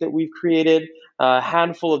cheesecake that we've created, a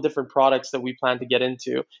handful of different products that we plan to get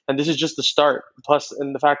into. And this is just the start. Plus,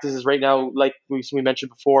 and the fact is right now, like we mentioned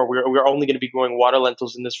before, we're only going to be growing water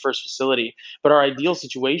lentils in this first facility. But our ideal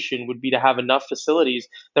situation would be to have enough facilities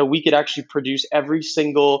that we could actually produce every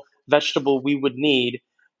single vegetable we would need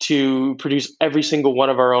to produce every single one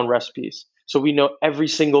of our own recipes. So we know every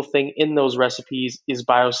single thing in those recipes is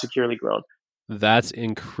biosecurely grown. That's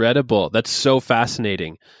incredible. That's so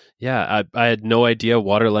fascinating. Yeah, I had no idea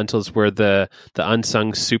water lentils were the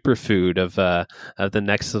unsung superfood of the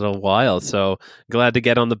next little while. So glad to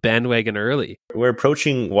get on the bandwagon early. We're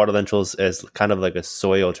approaching water lentils as kind of like a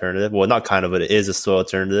soy alternative. Well, not kind of, but it is a soy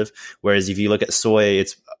alternative. Whereas if you look at soy,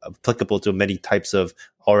 it's applicable to many types of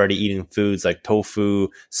already eating foods like tofu,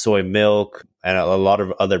 soy milk, and a lot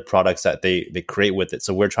of other products that they create with it.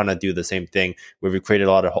 So we're trying to do the same thing where we created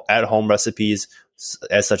a lot of at-home recipes,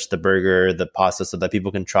 as such the burger, the pasta, so that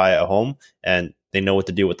people can try at home and they know what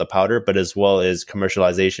to do with the powder, but as well as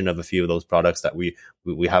commercialization of a few of those products that we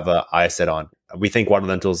have an eye set on. We think water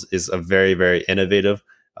lentils is a very, very innovative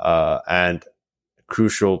and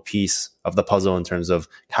crucial piece of the puzzle in terms of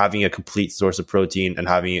having a complete source of protein and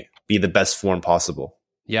having it be the best form possible.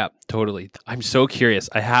 Yeah, totally. I'm so curious.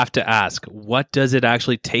 I have to ask, what does it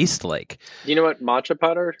actually taste like? Do you know what matcha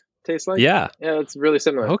powder tastes like? Yeah. Yeah, it's really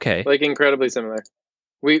similar. Okay. Like incredibly similar.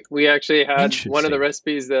 We actually had one of Interesting. the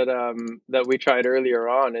recipes that we tried earlier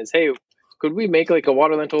on is, hey, could we make like a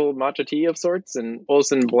water lentil matcha tea of sorts? And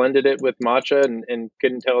Olsen blended it with matcha and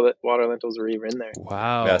couldn't tell that water lentils were even in there.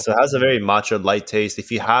 Wow. Yeah, so it has a very matcha light taste.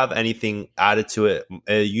 If you have anything added to it,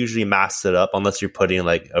 it usually masks it up unless you're putting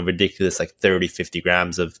like a ridiculous like 30, 50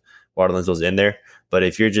 grams of water lentils in there. But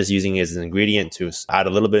if you're just using it as an ingredient to add a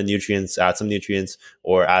little bit of nutrients, add some nutrients,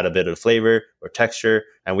 or add a bit of flavor or texture,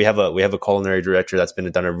 and we have a culinary director that's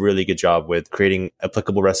done a really good job with creating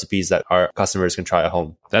applicable recipes that our customers can try at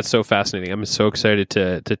home. That's so fascinating. I'm so excited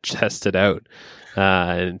to test it out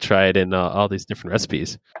and try it in all these different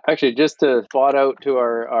recipes. Actually, just to thought out to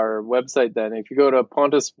our website then, if you go to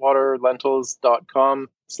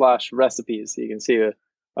pontuswaterlentils.com/recipes, you can see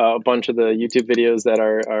a bunch of the YouTube videos that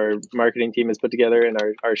our marketing team has put together, and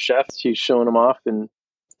our chef, she's showing them off in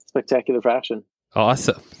spectacular fashion.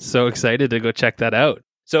 Awesome. So excited to go check that out.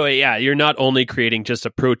 So yeah, you're not only creating just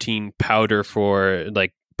a protein powder for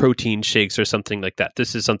like protein shakes or something like that.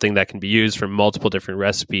 This is something that can be used for multiple different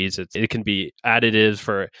recipes. It can be additives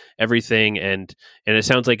for everything, and it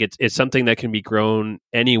sounds like it's something that can be grown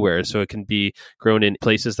anywhere. So it can be grown in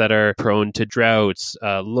places that are prone to droughts,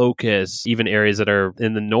 locusts, even areas that are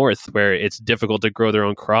in the north where it's difficult to grow their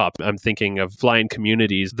own crop. I'm thinking of fly-in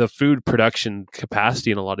communities. The food production capacity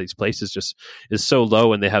in a lot of these places just is so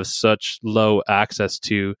low, and they have such low access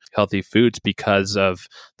to healthy foods because of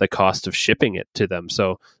the cost of shipping it to them.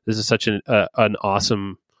 So this is such an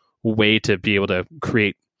awesome way to be able to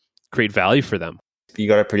create value for them. You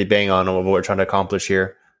got it pretty bang on what we're trying to accomplish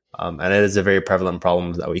here. And it is a very prevalent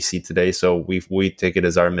problem that we see today. So we take it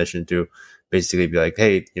as our mission to basically be like,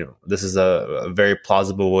 hey, this is a very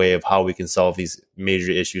plausible way of how we can solve these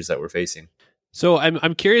major issues that we're facing. So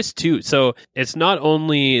I'm curious too. So it's not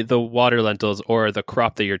only the water lentils or the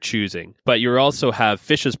crop that you're choosing, but you also have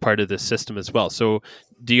fish as part of this system as well. So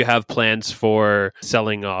do you have plans for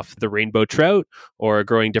selling off the rainbow trout or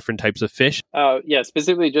growing different types of fish? Yeah,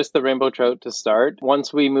 specifically just the rainbow trout to start.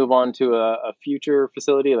 Once we move on to a future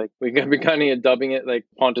facility, like we're going to be kind of dubbing it like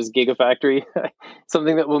Pontus Gigafactory,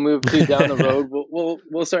 something that we'll move to down the road.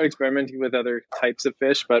 We'll start experimenting with other types of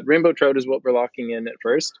fish, but rainbow trout is what we're locking in at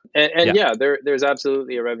first. And yeah, there's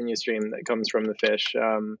absolutely a revenue stream that comes from the fish.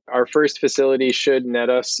 Our first facility should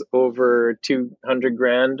net us over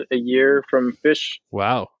 $200,000 a year from fish.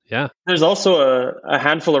 Wow. Yeah. There's also a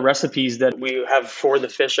handful of recipes that we have for the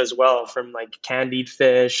fish as well, from like candied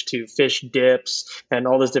fish to fish dips and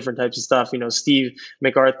all those different types of stuff. Steve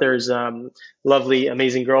MacArthur's lovely,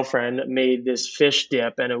 amazing girlfriend made this fish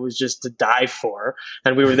dip, and it was just to die for.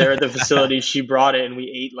 And we were there at the facility. She brought it, and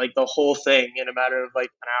we ate like the whole thing in a matter of like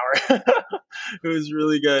an hour. It was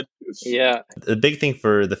really good. Yeah. The big thing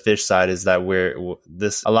for the fish side is that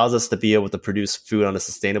this allows us to be able to produce food on a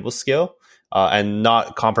sustainable scale. And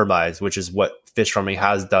not compromise, which is what fish farming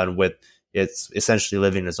has done with its essentially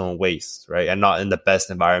living in its own waste, right? And not in the best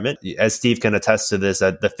environment. As Steve can attest to this,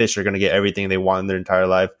 that the fish are going to get everything they want in their entire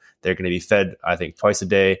life. They're going to be fed, I think, twice a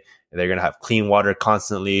day. They're going to have clean water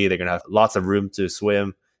constantly. They're going to have lots of room to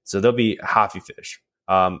swim. So they'll be happy fish.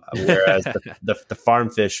 Whereas the farm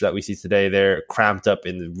fish that we see today, they're cramped up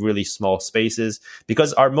in really small spaces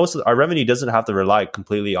because most of our revenue doesn't have to rely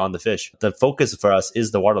completely on the fish. The focus for us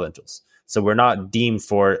is the water lentils. So we're not deemed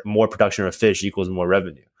for more production of fish equals more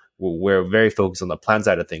revenue. We're very focused on the plant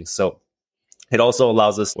side of things. So it also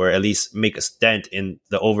allows us, or at least make a dent in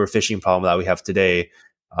the overfishing problem that we have today,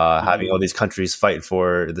 having all these countries fight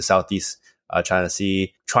for the Southeast China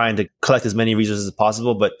Sea, trying to collect as many resources as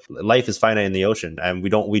possible. But life is finite in the ocean, and we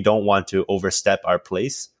don't want to overstep our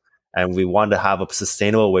place. And we want to have a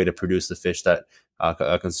sustainable way to produce the fish that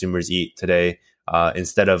consumers eat today,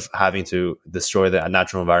 instead of having to destroy the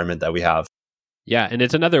natural environment that we have. Yeah, and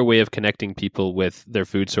it's another way of connecting people with their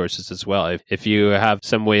food sources as well. If you have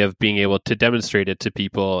some way of being able to demonstrate it to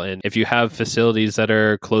people, and if you have facilities that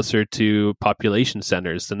are closer to population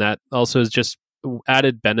centers, then that also is just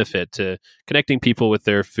added benefit to connecting people with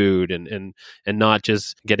their food and not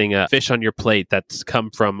just getting a fish on your plate that's come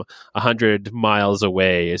from 100 miles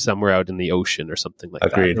away somewhere out in the ocean or something like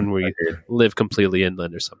Agreed. that when we live completely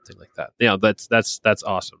inland or something like that. Yeah, that's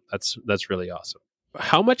awesome. That's really awesome.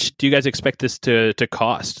 How much do you guys expect this to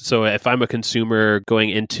cost? So if I'm a consumer going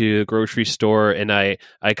into a grocery store and I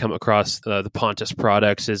come across the Pontus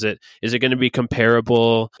products, is it going to be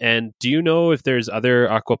comparable? And do you know if there's other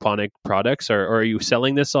aquaponic products, or are you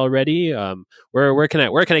selling this already? Where can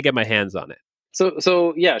I get my hands on it?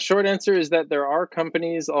 So yeah, short answer is that there are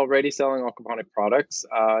companies already selling aquaponic products,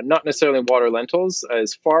 not necessarily water lentils.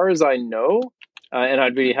 As far as I know, and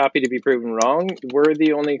I'd be happy to be proven wrong, we're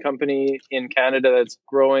the only company in Canada that's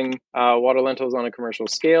growing water lentils on a commercial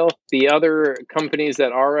scale. The other companies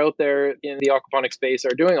that are out there in the aquaponic space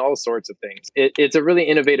are doing all sorts of things. It's a really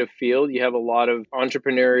innovative field. You have a lot of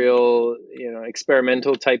entrepreneurial,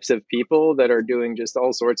 experimental types of people that are doing just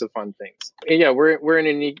all sorts of fun things. And yeah, we're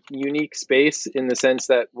in a unique space in the sense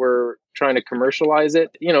that we're trying to commercialize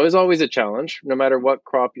it. There's always a challenge, no matter what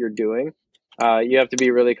crop you're doing. You have to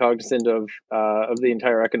be really cognizant of the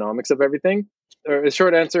entire economics of everything. A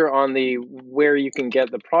short answer on the where you can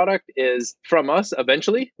get the product is from us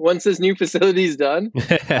eventually. Once this new facility is done,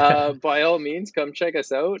 by all means, come check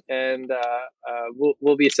us out, and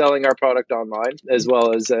we'll be selling our product online as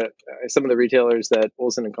well as some of the retailers that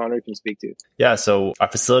Olsen and Connor can speak to. Yeah, so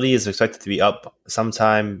our facility is expected to be up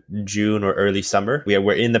sometime June or early summer.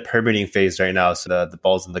 We're in the permitting phase right now, so the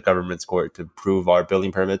ball's in the government's court to approve our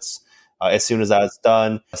building permits. As soon as that's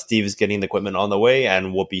done, Steve is getting the equipment on the way,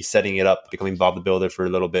 and we'll be setting it up, becoming Bob the Builder for a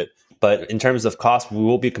little bit. But in terms of cost, we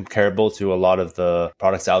will be comparable to a lot of the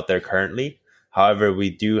products out there currently. However,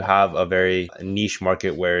 we do have a very niche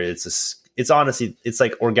market where it's honestly, it's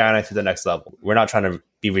like organic to the next level. We're not trying to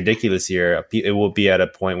be ridiculous here. It will be at a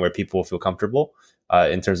point where people will feel comfortable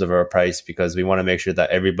in terms of our price, because we want to make sure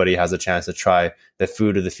that everybody has a chance to try the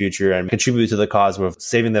food of the future and contribute to the cause of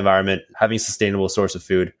saving the environment, having a sustainable source of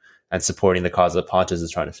food, and supporting the cause that Pontus is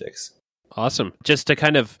trying to fix. Awesome. Just to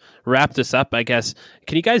kind of wrap this up, I guess,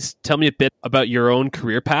 can you guys tell me a bit about your own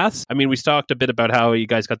career paths? I mean, we talked a bit about how you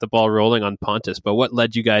guys got the ball rolling on Pontus, but what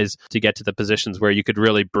led you guys to get to the positions where you could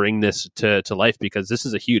really bring this to life? Because this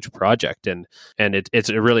is a huge project and it's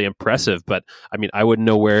really impressive. But I mean, I wouldn't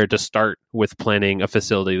know where to start with planning a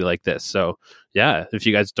facility like this. So yeah, if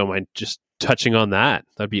you guys don't mind just touching on that,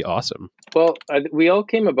 that'd be awesome. Well, we all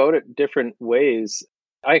came about it different ways.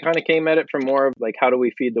 I kind of came at it from more of like, how do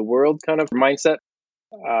we feed the world kind of mindset.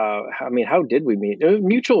 How did we meet? It was a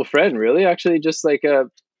mutual friend, really. Actually, just like,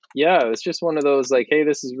 it's just one of those like, hey,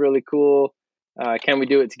 this is really cool. Can we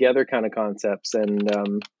do it together kind of concepts? And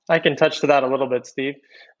I can touch to that a little bit, Steve.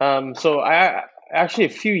 So I actually a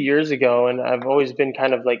few years ago, and I've always been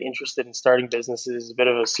kind of like interested in starting businesses, a bit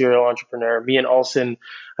of a serial entrepreneur. Me and Olsen,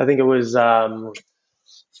 I think it was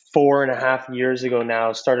 4.5 years ago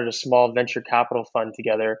now, started a small venture capital fund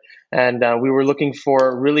together. And we were looking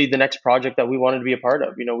for really the next project that we wanted to be a part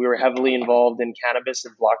of. We were heavily involved in cannabis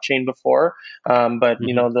and blockchain before, but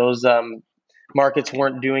those markets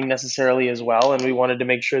weren't doing necessarily as well. And we wanted to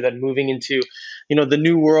make sure that moving into, the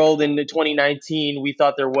new world in 2019, we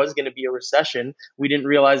thought there was going to be a recession. We didn't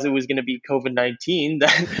realize it was going to be COVID-19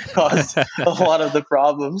 that caused a lot of the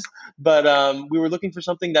problems. But we were looking for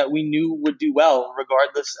something that we knew would do well,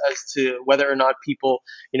 regardless as to whether or not people,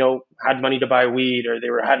 had money to buy weed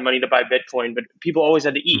or had money to buy Bitcoin, but people always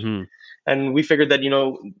had to eat. Mm-hmm. And we figured that,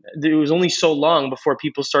 it was only so long before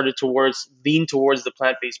people started lean towards the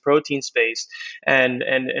plant-based protein space. And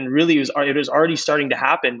really it was already starting to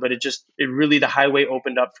happen, but the highway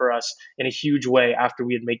opened up for us in a huge way after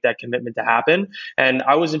we had made that commitment to happen. And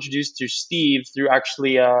I was introduced to Steve through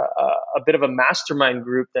actually a bit of a mastermind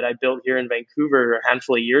group that I built here in Vancouver a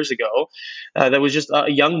handful of years ago. That was just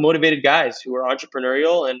young, motivated guys who were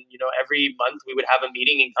entrepreneurial. And, every month we would have a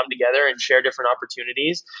meeting and come together and share different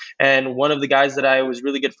opportunities. And one of the guys that I was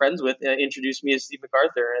really good friends with introduced me as Steve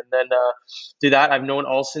MacArthur. And then through that, I've known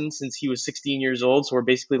Olsen since he was 16 years old. So we're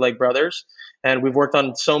basically like brothers. And we've worked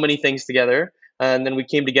on so many things together. And then we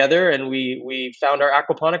came together and we found our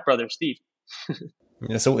aquaponic brother, Steve.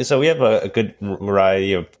 Yeah, so we have a good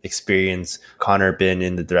variety of experience. Connor been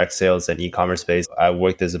in the direct sales and e-commerce space. I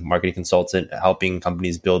worked as a marketing consultant, helping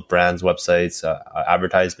companies build brands, websites,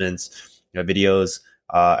 advertisements, videos.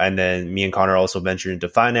 And then me and Connor also ventured into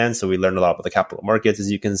finance. So we learned a lot about the capital markets, as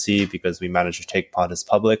you can see, because we managed to take Pontus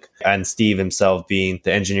public. And Steve himself being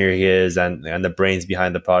the engineer he is and the brains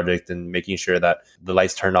behind the project and making sure that the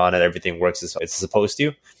lights turn on and everything works as it's supposed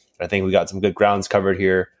to. I think we got some good grounds covered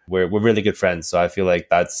here. We're really good friends. So I feel like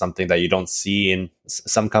that's something that you don't see in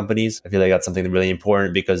some companies. I feel like that's something really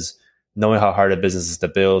important, because knowing how hard a business is to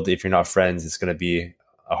build, if you're not friends, it's going to be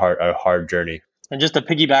a hard journey. And just to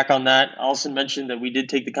piggyback on that, Olsen mentioned that we did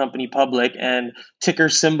take the company public, and ticker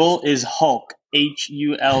symbol is Hulk,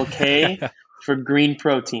 HULK. for green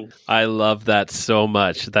protein. I love that so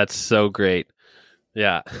much. That's so great.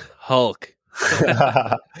 Yeah. Hulk.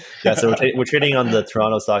 Yeah, so we're trading on the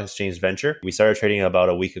Toronto Stock Exchange Venture. We started trading about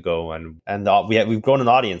a week ago, and we've grown an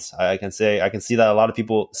audience. I can see that a lot of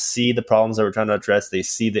people see the problems that we're trying to address. They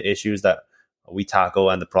see the issues that we tackle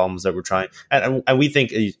and the problems that we're trying. And we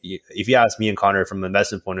think, if you ask me and Connor from an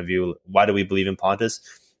investment point of view, why do we believe in Pontus?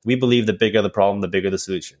 We believe the bigger the problem, the bigger the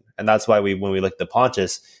solution. And that's why when we looked at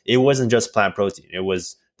Pontus, it wasn't just plant protein. It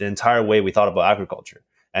was the entire way we thought about agriculture.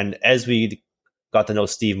 And as we got to know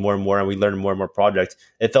Steve more and more, and we learned more and more projects,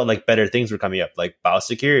 it felt like better things were coming up, like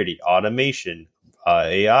biosecurity, automation,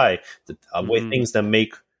 AI, way things that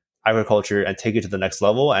make agriculture and take it to the next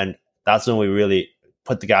level. And that's when we really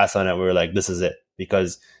put the gas on it. We were like, this is it,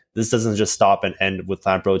 because this doesn't just stop and end with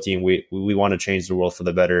plant protein. We want to change the world for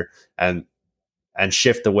the better and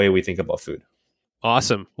shift the way we think about food.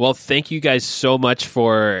 Awesome. Well, thank you guys so much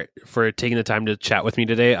for taking the time to chat with me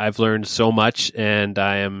today. I've learned so much, and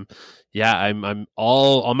I'm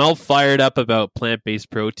all fired up about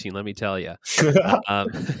plant-based protein, let me tell you.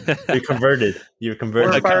 You're converted.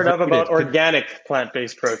 We're fired up about organic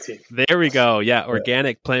plant-based protein. There we go. Yeah,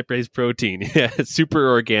 organic plant-based protein. Yeah,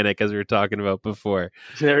 super organic, as we were talking about before.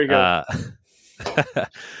 There we go.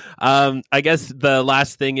 I guess the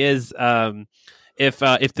last thing is, if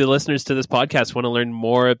the listeners to this podcast want to learn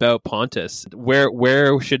more about Pontus,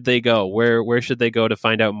 where should they go? Where should they go to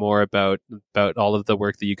find out more about all of the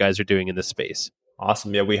work that you guys are doing in this space?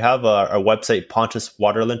 Awesome. Yeah, we have our website,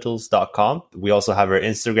 pontuswaterlentils.com. We also have our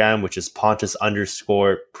Instagram, which is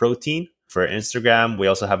Pontus_protein for Instagram. We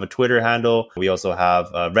also have a Twitter handle. We also have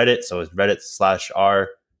Reddit. So it's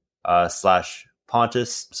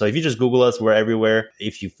Reddit/r/Pontus. So if you just Google us, we're everywhere.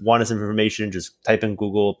 If you want some information, just type in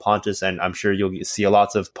Google Pontus, and I'm sure you'll see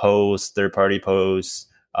lots of posts, third-party posts,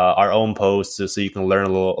 our own posts, so you can learn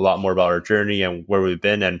a lot more about our journey and where we've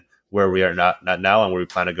been and where we are not now and where we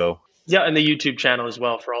plan to go. Yeah, and the YouTube channel as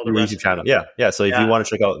well for all the YouTube channel. Yeah. So if you want to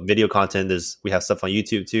check out video content, we have stuff on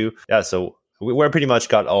YouTube too. Yeah, so we're pretty much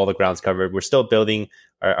got all the grounds covered. We're still building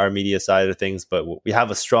our media side of things, but we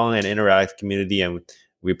have a strong and interactive community, and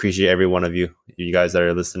we appreciate every one of you guys that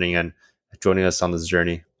are listening and joining us on this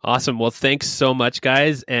journey. Awesome. Well, thanks so much,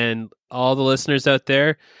 guys. And all the listeners out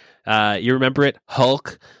there, you remember it,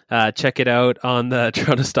 Hulk. Check it out on the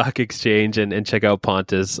Toronto Stock Exchange and check out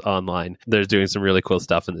Pontus online. They're doing some really cool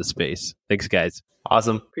stuff in this space. Thanks, guys.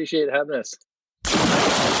 Awesome. Appreciate having us.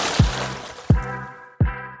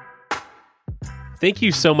 Thank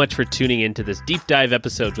you so much for tuning into this deep dive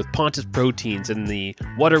episode with Pontus Proteins and the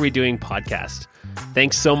What Are We Doing podcast.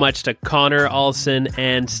 Thanks so much to Connor, Olson,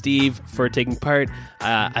 and Steve for taking part.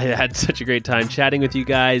 I had such a great time chatting with you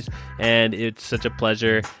guys, and it's such a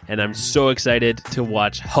pleasure. And I'm so excited to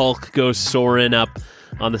watch Hulk go soaring up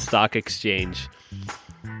on the stock exchange.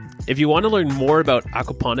 If you want to learn more about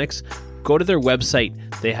aquaponics, go to their website.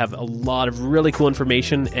 They have a lot of really cool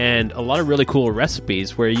information and a lot of really cool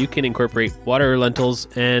recipes where you can incorporate water lentils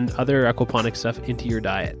and other aquaponic stuff into your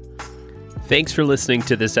diet. Thanks for listening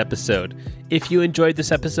to this episode. If you enjoyed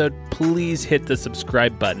this episode, please hit the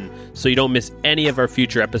subscribe button so you don't miss any of our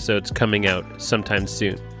future episodes coming out sometime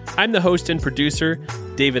soon. I'm the host and producer,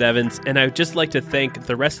 David Evans, and I'd just like to thank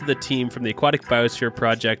the rest of the team from the Aquatic Biosphere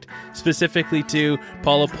Project, specifically to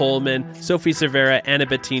Paula Pullman, Sophie Cervera, Anna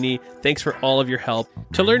Bettini. Thanks for all of your help.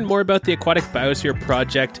 To learn more about the Aquatic Biosphere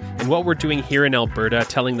Project and what we're doing here in Alberta,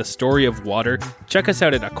 telling the story of water, check us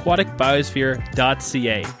out at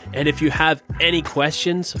aquaticbiosphere.ca. And if you have any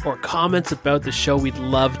questions or comments about the show, we'd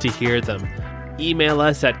love to hear them. Email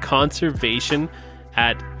us at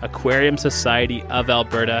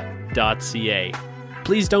conservation@aquariumsocietyofalberta.ca.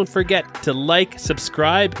 Please don't forget to like,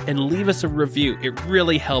 subscribe, and leave us a review. It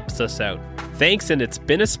really helps us out. Thanks, and it's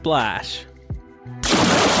been a splash.